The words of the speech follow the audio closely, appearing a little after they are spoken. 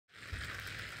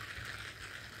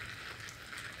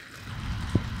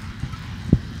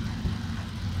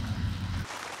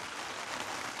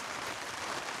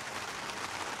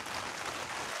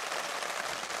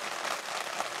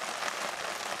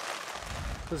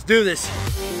Let's do this.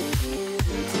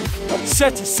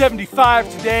 Set to 75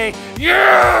 today.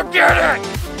 Yeah, get it!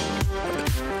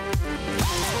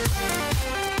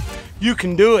 You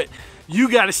can do it.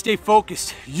 You gotta stay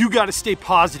focused. You gotta stay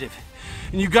positive.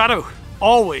 And you gotta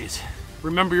always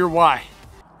remember your why.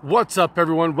 What's up,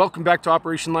 everyone? Welcome back to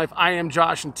Operation Life. I am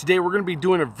Josh, and today we're gonna be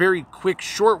doing a very quick,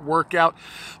 short workout,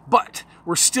 but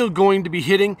we're still going to be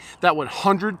hitting that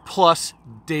 100+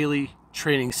 daily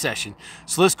training session.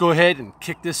 So let's go ahead and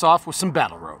kick this off with some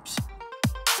battle ropes.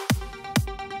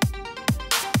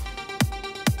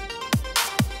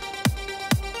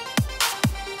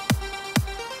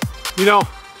 You know,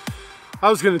 I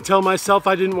was gonna tell myself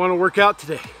I didn't want to work out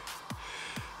today.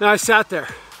 Then I sat there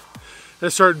and I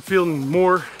started feeling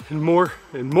more and more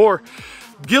and more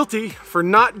guilty for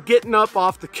not getting up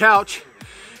off the couch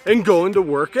and going to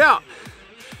work out.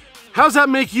 How's that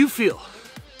make you feel?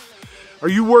 Are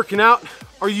you working out?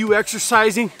 Are you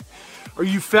exercising? Are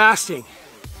you fasting?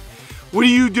 What are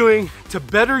you doing to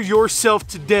better yourself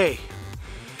today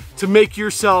to make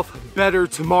yourself better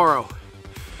tomorrow?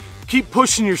 Keep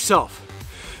pushing yourself.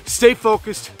 Stay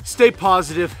focused, stay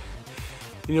positive,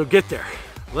 and you'll get there.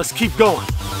 Let's keep going.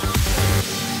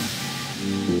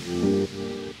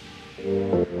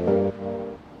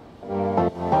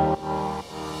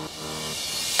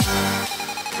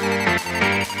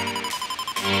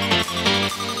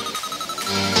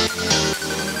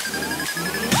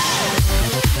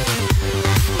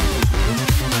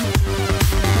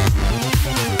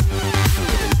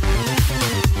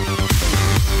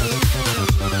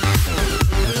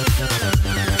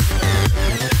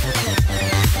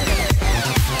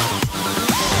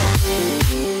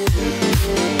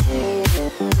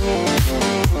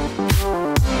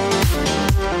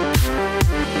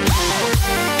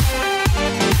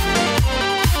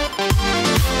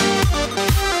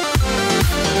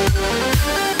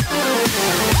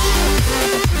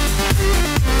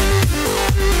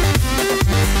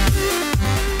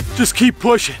 Just keep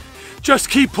pushing. Just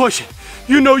keep pushing.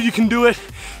 You know you can do it.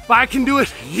 If I can do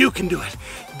it, you can do it.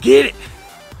 Get it.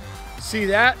 See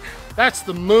that? That's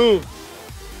the moon.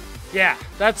 Yeah,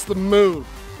 that's the moon.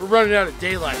 We're running out of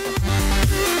daylight.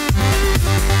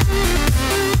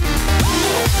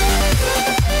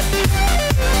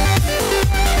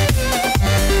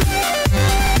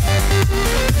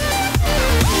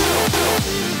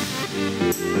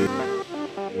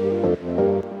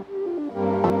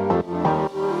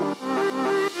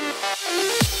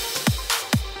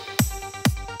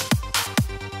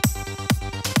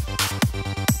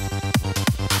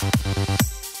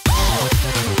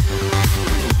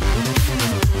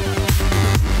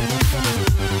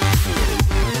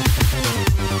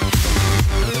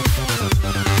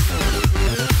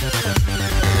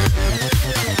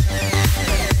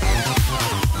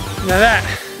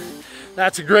 Now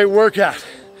that's a great workout.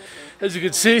 As you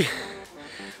can see,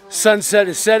 sunset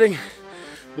is setting,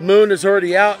 the moon is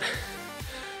already out.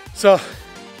 So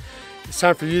it's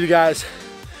time for you guys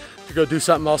to go do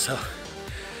something also.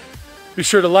 Be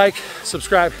sure to like,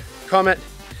 subscribe, comment,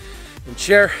 and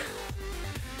share.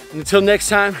 And until next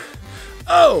time,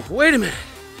 oh, wait a minute.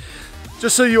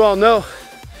 Just so you all know,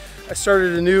 I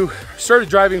started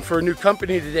driving for a new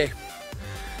company today.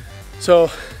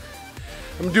 So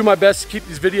I'm gonna do my best to keep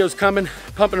these videos coming,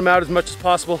 pumping them out as much as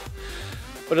possible.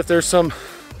 But if there's some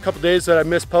couple days that I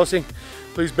miss posting,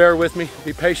 please bear with me,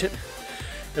 be patient,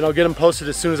 and I'll get them posted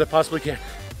as soon as I possibly can.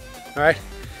 All right?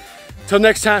 Until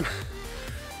next time,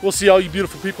 we'll see all you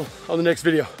beautiful people on the next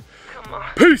video.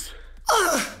 Peace!